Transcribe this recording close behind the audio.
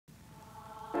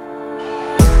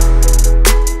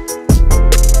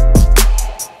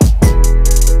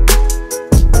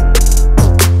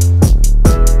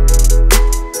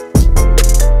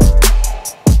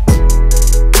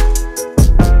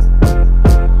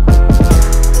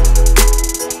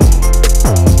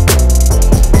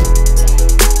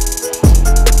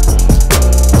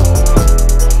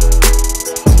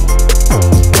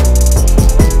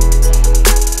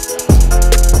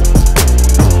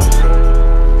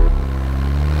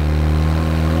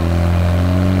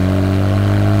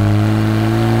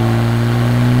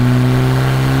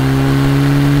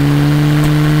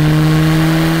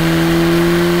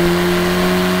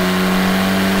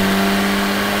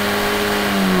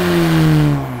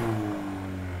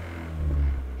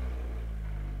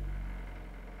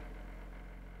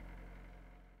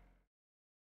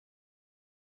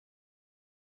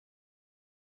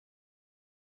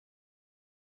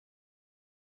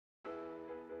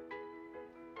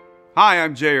Hi,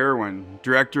 I'm Jay Erwin,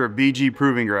 Director of BG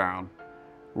Proving Ground.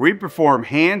 We perform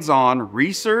hands-on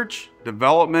research,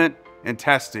 development, and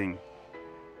testing.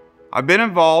 I've been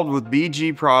involved with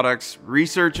BG products,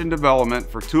 research and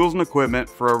development for tools and equipment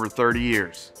for over 30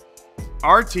 years.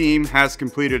 Our team has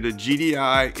completed a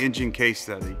GDI engine case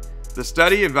study. The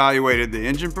study evaluated the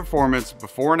engine performance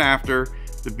before and after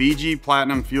the BG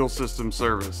Platinum Fuel System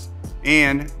service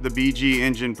and the BG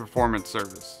Engine Performance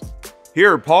Service.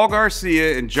 Here are Paul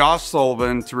Garcia and Josh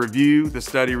Sullivan to review the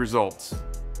study results.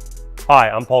 Hi,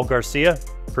 I'm Paul Garcia,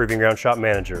 Proving Ground Shop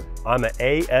Manager. I'm an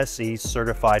ASE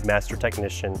Certified Master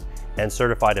Technician and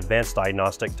Certified Advanced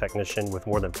Diagnostic Technician with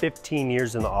more than 15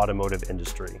 years in the automotive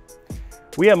industry.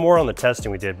 We have more on the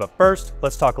testing we did, but first,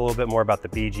 let's talk a little bit more about the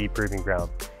BG Proving Ground.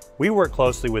 We work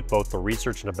closely with both the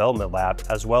Research and Development Lab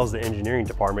as well as the Engineering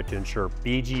Department to ensure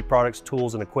BG products,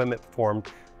 tools, and equipment perform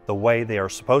the way they are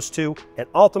supposed to, and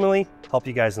ultimately help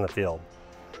you guys in the field.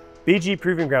 BG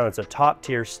Proving Ground is a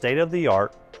top-tier,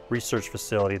 state-of-the-art research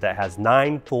facility that has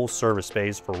 9 full service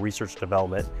bays for research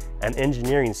development, an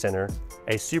engineering center,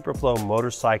 a Superflow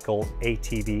motorcycle,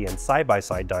 ATV, and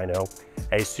side-by-side dyno,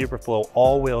 a Superflow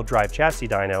all-wheel drive chassis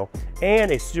dyno,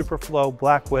 and a Superflow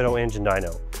Black Widow engine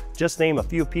dyno. Just name a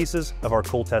few pieces of our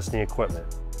cool testing equipment.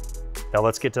 Now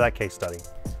let's get to that case study.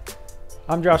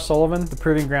 I'm Josh Sullivan, the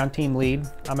Proving Ground team lead.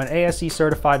 I'm an ASE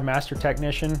certified master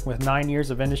technician with 9 years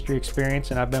of industry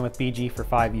experience, and I've been with BG for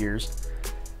 5 years.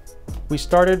 We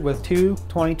started with 2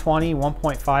 2020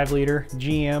 1.5 liter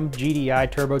GM GDI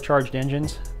turbocharged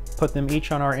engines, put them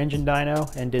each on our engine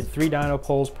dyno, and did 3 dyno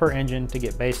pulls per engine to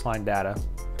get baseline data.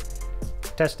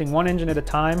 Testing one engine at a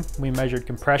time, we measured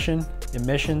compression,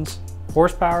 emissions,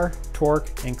 horsepower, torque,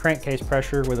 and crankcase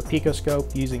pressure with a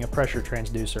picoscope using a pressure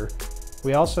transducer.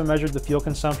 We also measured the fuel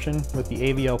consumption with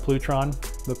the AVL Plutron.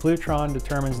 The Plutron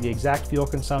determines the exact fuel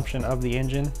consumption of the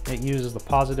engine. It uses the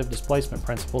positive displacement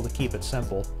principle to keep it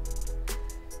simple.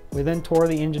 We then tore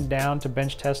the engine down to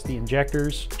bench test the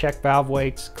injectors, check valve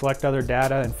weights, collect other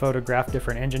data, and photograph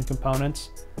different engine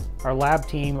components. Our lab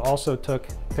team also took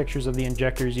pictures of the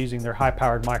injectors using their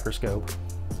high-powered microscope.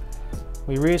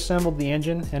 We reassembled the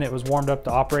engine and it was warmed up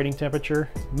to operating temperature.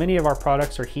 Many of our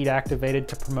products are heat activated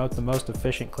to promote the most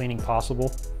efficient cleaning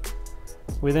possible.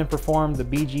 We then performed the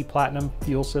BG Platinum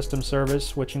Fuel System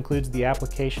service, which includes the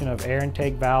application of air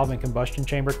intake valve and combustion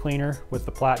chamber cleaner with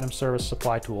the Platinum Service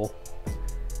Supply Tool.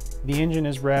 The engine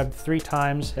is revved 3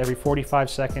 times every 45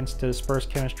 seconds to disperse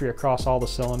chemistry across all the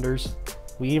cylinders.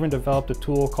 We even developed a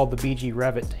tool called the BG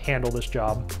Revit to handle this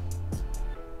job.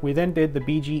 We then did the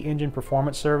BG Engine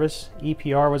Performance Service.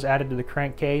 EPR was added to the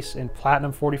crankcase and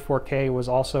Platinum 44K was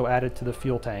also added to the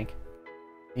fuel tank.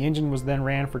 The engine was then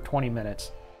ran for 20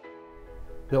 minutes.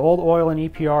 The old oil and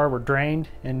EPR were drained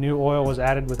and new oil was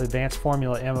added with Advanced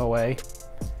Formula MOA.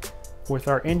 With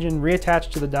our engine reattached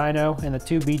to the dyno and the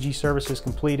 2 BG services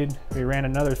completed, we ran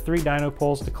another 3 dyno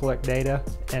pulls to collect data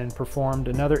and performed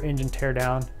another engine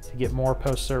teardown to get more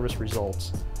post-service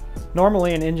results.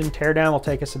 Normally an engine teardown will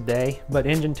take us a day, but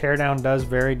engine teardown does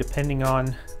vary depending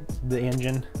on the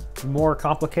engine. The more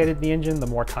complicated the engine, the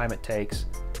more time it takes.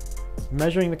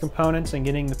 Measuring the components and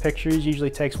getting the pictures usually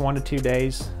takes 1 to 2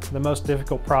 days. The most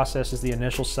difficult process is the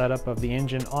initial setup of the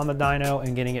engine on the dyno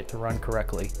and getting it to run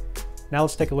correctly. Now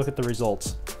let's take a look at the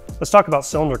results. Let's talk about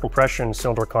cylinder compression and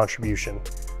cylinder contribution.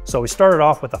 So we started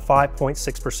off with a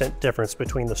 5.6% difference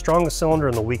between the strongest cylinder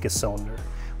and the weakest cylinder.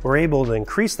 We're able to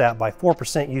increase that by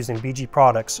 4% using BG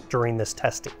products during this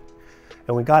testing.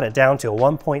 And we got it down to a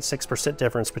 1.6%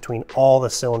 difference between all the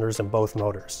cylinders in both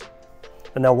motors.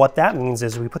 And now what that means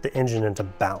is we put the engine into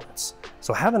balance.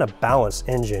 So having a balanced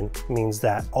engine means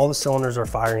that all the cylinders are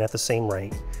firing at the same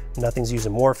rate, nothing's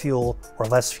using more fuel or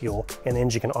less fuel, and the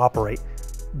engine can operate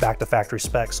back to factory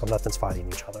specs so nothing's fighting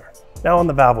each other. Now on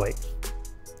the valve weight.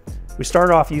 We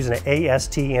started off using an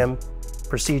ASTM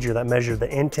procedure that measured the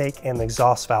intake and the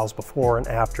exhaust valves before and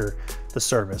after the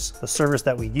service. The service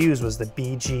that we used was the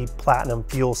BG Platinum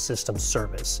Fuel System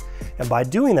service. And by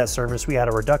doing that service, we had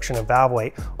a reduction of valve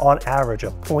weight on average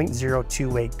of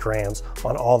 0.028 grams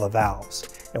on all the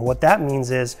valves. And what that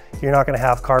means is you're not going to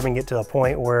have carbon get to a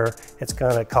point where it's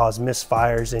going to cause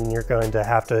misfires and you're going to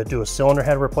have to do a cylinder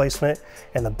head replacement.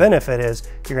 And the benefit is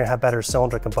you're going to have better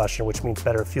cylinder combustion, which means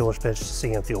better fuel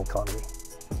efficiency and fuel economy.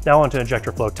 Now on to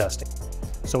injector flow testing.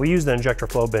 So we use the injector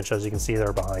flow bench, as you can see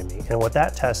there behind me. And what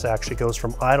that test actually goes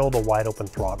from idle to wide open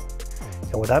throttle.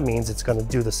 And what that means, it's going to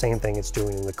do the same thing it's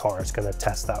doing in the car. It's going to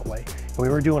test that way. And we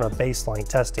were doing our baseline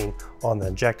testing on the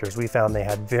injectors. We found they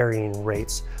had varying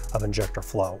rates of injector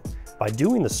flow. By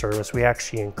doing the service, we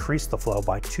actually increased the flow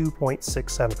by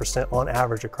 2.67% on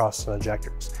average across the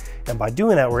injectors. And by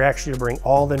doing that, we're actually to bring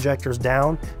all the injectors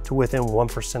down to within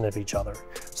 1% of each other.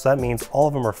 So that means all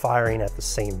of them are firing at the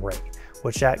same rate,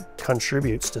 which that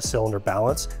contributes to cylinder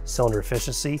balance, cylinder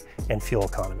efficiency, and fuel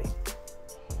economy.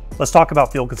 Let's talk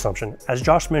about fuel consumption. As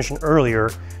Josh mentioned earlier,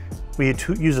 we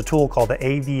use a tool called the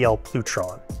AVL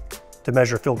Plutron to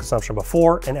measure fuel consumption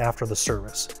before and after the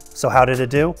service. So how did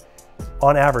it do?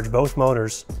 On average, both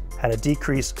motors had a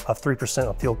decrease of 3%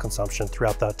 of fuel consumption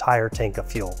throughout the entire tank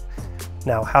of fuel.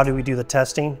 Now, how do we do the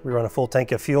testing? We run a full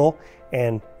tank of fuel,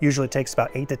 and usually it takes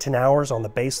about 8 to 10 hours on the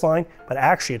baseline, but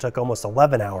actually it took almost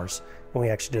 11 hours when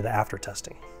we actually did the after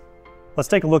testing. Let's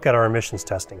take a look at our emissions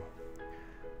testing.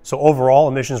 So overall,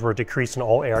 emissions were decreased in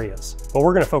all areas, but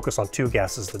we're going to focus on 2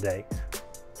 gases today: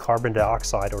 carbon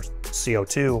dioxide, or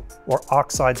CO2, or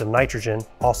oxides of nitrogen,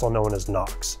 also known as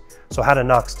NOx. So how did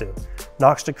NOx do?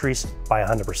 NOx decreased by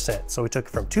 100%. So we took it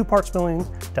from 2 parts per million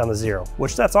down to 0,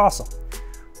 which that's awesome.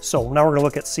 So now we're gonna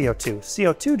look at CO2.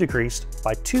 CO2 decreased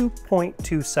by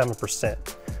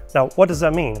 2.27%. Now, what does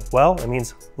that mean? Well, it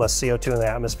means less CO2 in the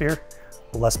atmosphere,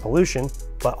 less pollution,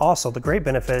 but also the great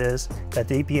benefit is that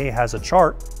the EPA has a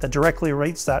chart that directly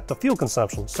rates that to fuel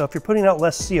consumption. So if you're putting out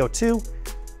less CO2,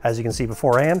 as you can see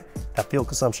beforehand, that fuel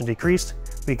consumption decreased.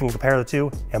 We can compare the two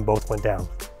and both went down.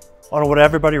 On what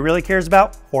everybody really cares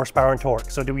about, horsepower and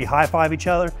torque. So do we high-five each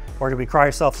other, or do we cry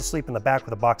ourselves to sleep in the back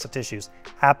with a box of tissues?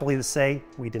 Happily to say,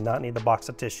 we did not need the box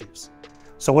of tissues.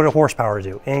 So what did horsepower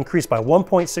do? It increased by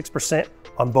 1.6%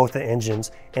 on both the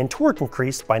engines, and torque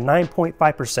increased by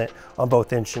 9.5% on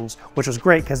both engines, which was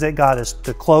great because it got us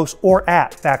to close or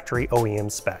at factory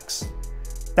OEM specs.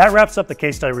 That wraps up the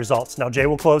case study results. Now Jay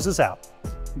will close this out.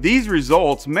 These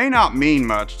results may not mean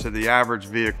much to the average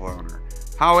vehicle owner.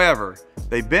 However,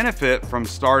 they benefit from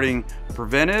starting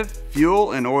preventive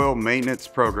fuel and oil maintenance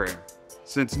program.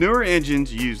 Since newer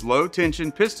engines use low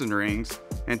tension piston rings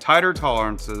and tighter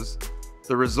tolerances,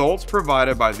 the results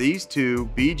provided by these 2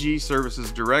 BG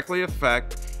services directly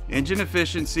affect engine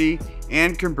efficiency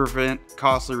and can prevent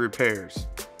costly repairs,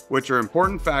 which are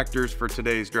important factors for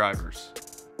today's drivers.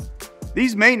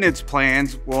 These maintenance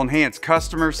plans will enhance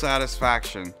customer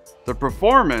satisfaction. The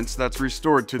performance that's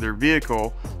restored to their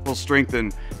vehicle will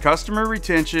strengthen customer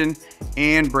retention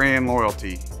and brand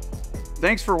loyalty.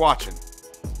 Thanks for watching.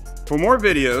 For more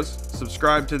videos,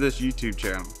 subscribe to this YouTube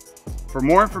channel. For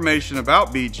more information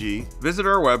about BG, visit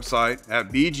our website at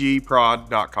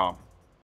bgprod.com.